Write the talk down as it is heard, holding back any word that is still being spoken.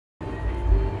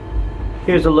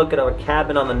Here's a look at our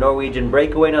cabin on the Norwegian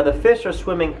Breakaway. Now the fish are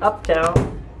swimming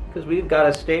uptown because we've got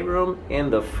a stateroom in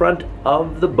the front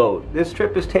of the boat. This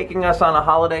trip is taking us on a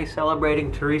holiday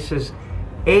celebrating Teresa's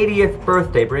 80th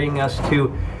birthday, bringing us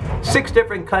to 6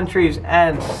 different countries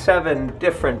and 7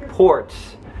 different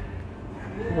ports.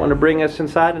 You want to bring us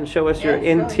inside and show us your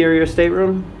interior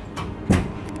stateroom?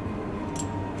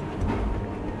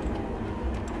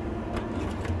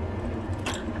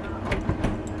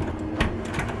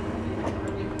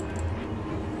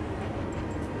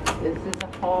 This is a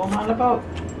home on a boat.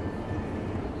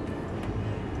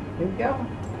 Here we go.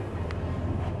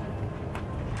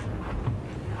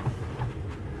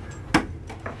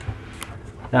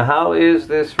 Now, how is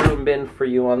this room been for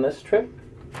you on this trip?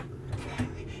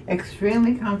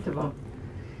 Extremely comfortable,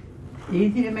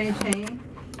 easy to maintain,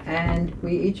 and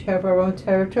we each have our own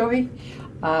territory.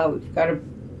 We've got a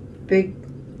big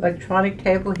electronic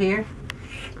table here,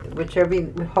 which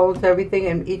holds everything,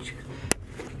 and each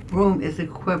room is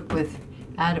equipped with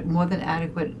more than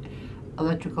adequate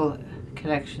electrical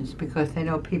connections because they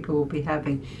know people will be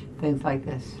having things like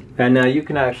this. And now you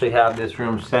can actually have this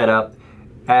room set up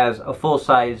as a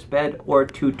full-size bed or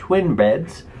 2 twin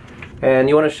beds. And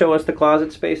you want to show us the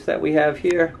closet space that we have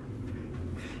here?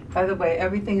 By the way,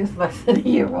 everything is less than a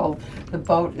year old. The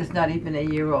boat is not even a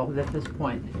year old at this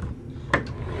point.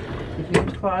 A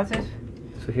huge closet.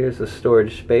 So here's the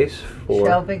storage space for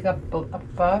shelving up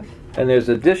above. And there's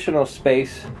additional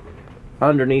space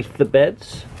underneath the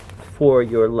beds for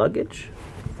your luggage.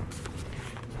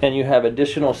 And you have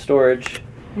additional storage.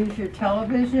 Here's your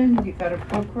television. You got a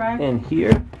book rack in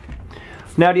here.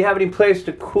 Now, do you have any place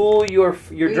to cool your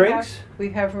drinks? We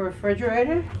have a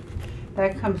refrigerator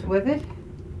that comes with it,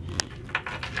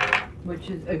 which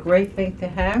is a great thing to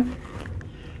have.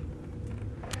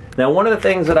 Now, one of the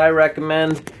things that I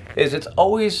recommend is it's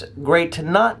always great to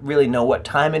not really know what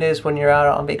time it is when you're out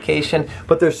on vacation,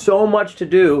 but there's so much to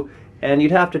do, and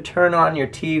you'd have to turn on your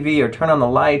TV or turn on the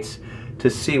lights to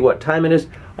see what time it is.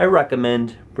 I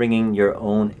recommend bringing your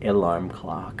own alarm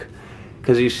clock,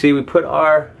 because you see we put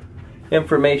our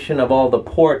information of all the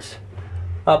ports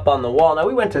up on the wall. Now,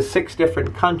 we went to 6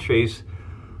 different countries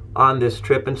on this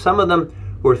trip, and some of them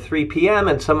were 3 p.m.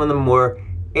 and some of them were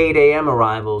 8 a.m.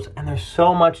 arrivals, and there's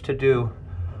so much to do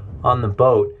on the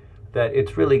boat that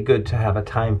it's really good to have a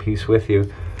timepiece with you.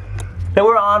 Now,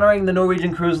 we're honoring the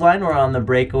Norwegian Cruise Line. We're on the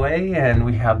Breakaway, and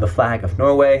we have the flag of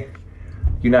Norway,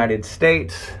 United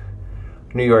States,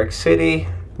 New York City,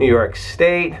 New York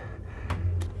State,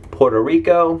 Puerto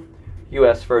Rico,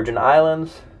 U.S. Virgin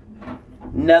Islands,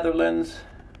 Netherlands,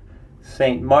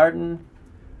 Saint-Martin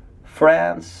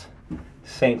France,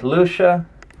 St. Lucia,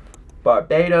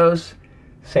 Barbados,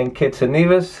 St. Kitts and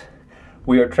Nevis.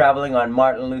 We are traveling on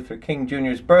Martin Luther King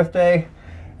Jr.'s birthday,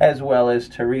 as well as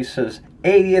Teresa's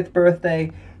 80th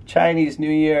birthday, Chinese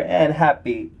New Year, and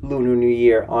Happy Lunar New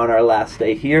Year on our last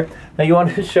day here. Now, you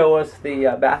want to show us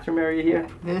the bathroom area here?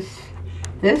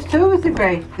 This too is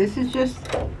great. This is just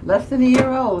less than a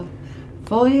year old.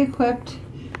 Fully equipped,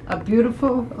 a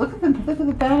beautiful, look at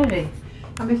the vanity.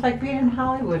 I mean, it's like being in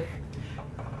Hollywood.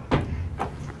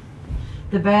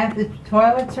 The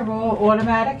toilets are all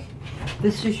automatic.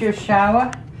 This is your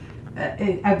shower.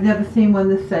 I've never seen one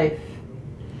this safe.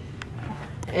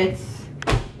 It's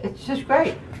just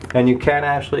great. And you can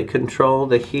actually control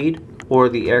the heat or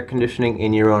the air conditioning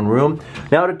in your own room.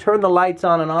 Now, to turn the lights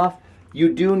on and off,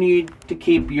 you do need to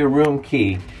keep your room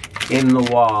key in the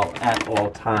wall at all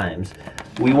times.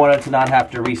 We wanted to not have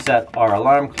to reset our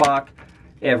alarm clock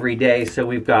every day, so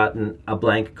we've gotten a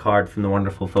blank card from the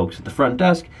wonderful folks at the front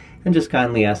desk and just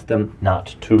kindly asked them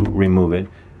not to remove it.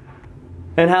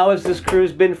 And how has this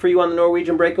cruise been for you on the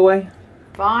Norwegian Breakaway?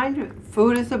 Fine.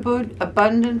 Food is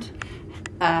abundant.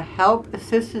 Help,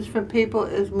 assistance from people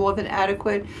is more than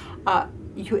adequate.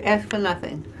 You ask for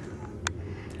nothing.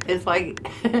 It's like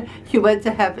you went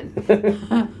to heaven.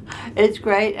 It's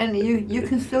great, and you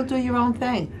can still do your own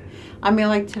thing. I mean,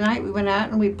 like tonight we went out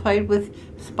and we played with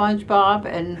SpongeBob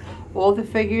and all the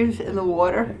figures in the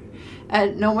water,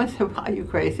 and no one said, "Are you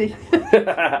crazy?"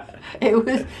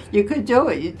 You could do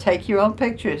it. You take your own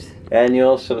pictures. And you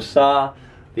also saw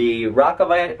the Rock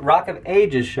of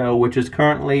Ages show, which is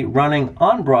currently running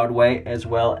on Broadway as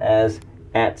well as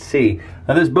at sea.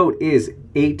 Now, this boat is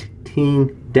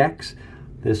 18 decks.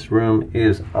 This room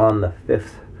is on the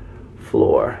 5th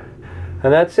floor.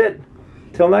 And that's it.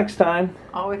 Till next time.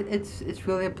 Oh, it's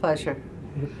really a pleasure.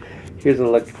 Here's a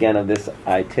look again of this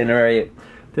itinerary.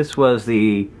 This was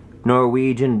the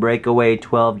Norwegian Breakaway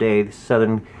 12-day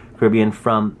Southern Caribbean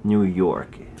from New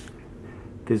York,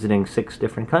 visiting 6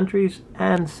 different countries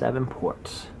and 7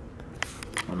 ports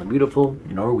on the beautiful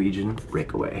Norwegian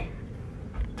Breakaway.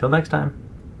 Till next time.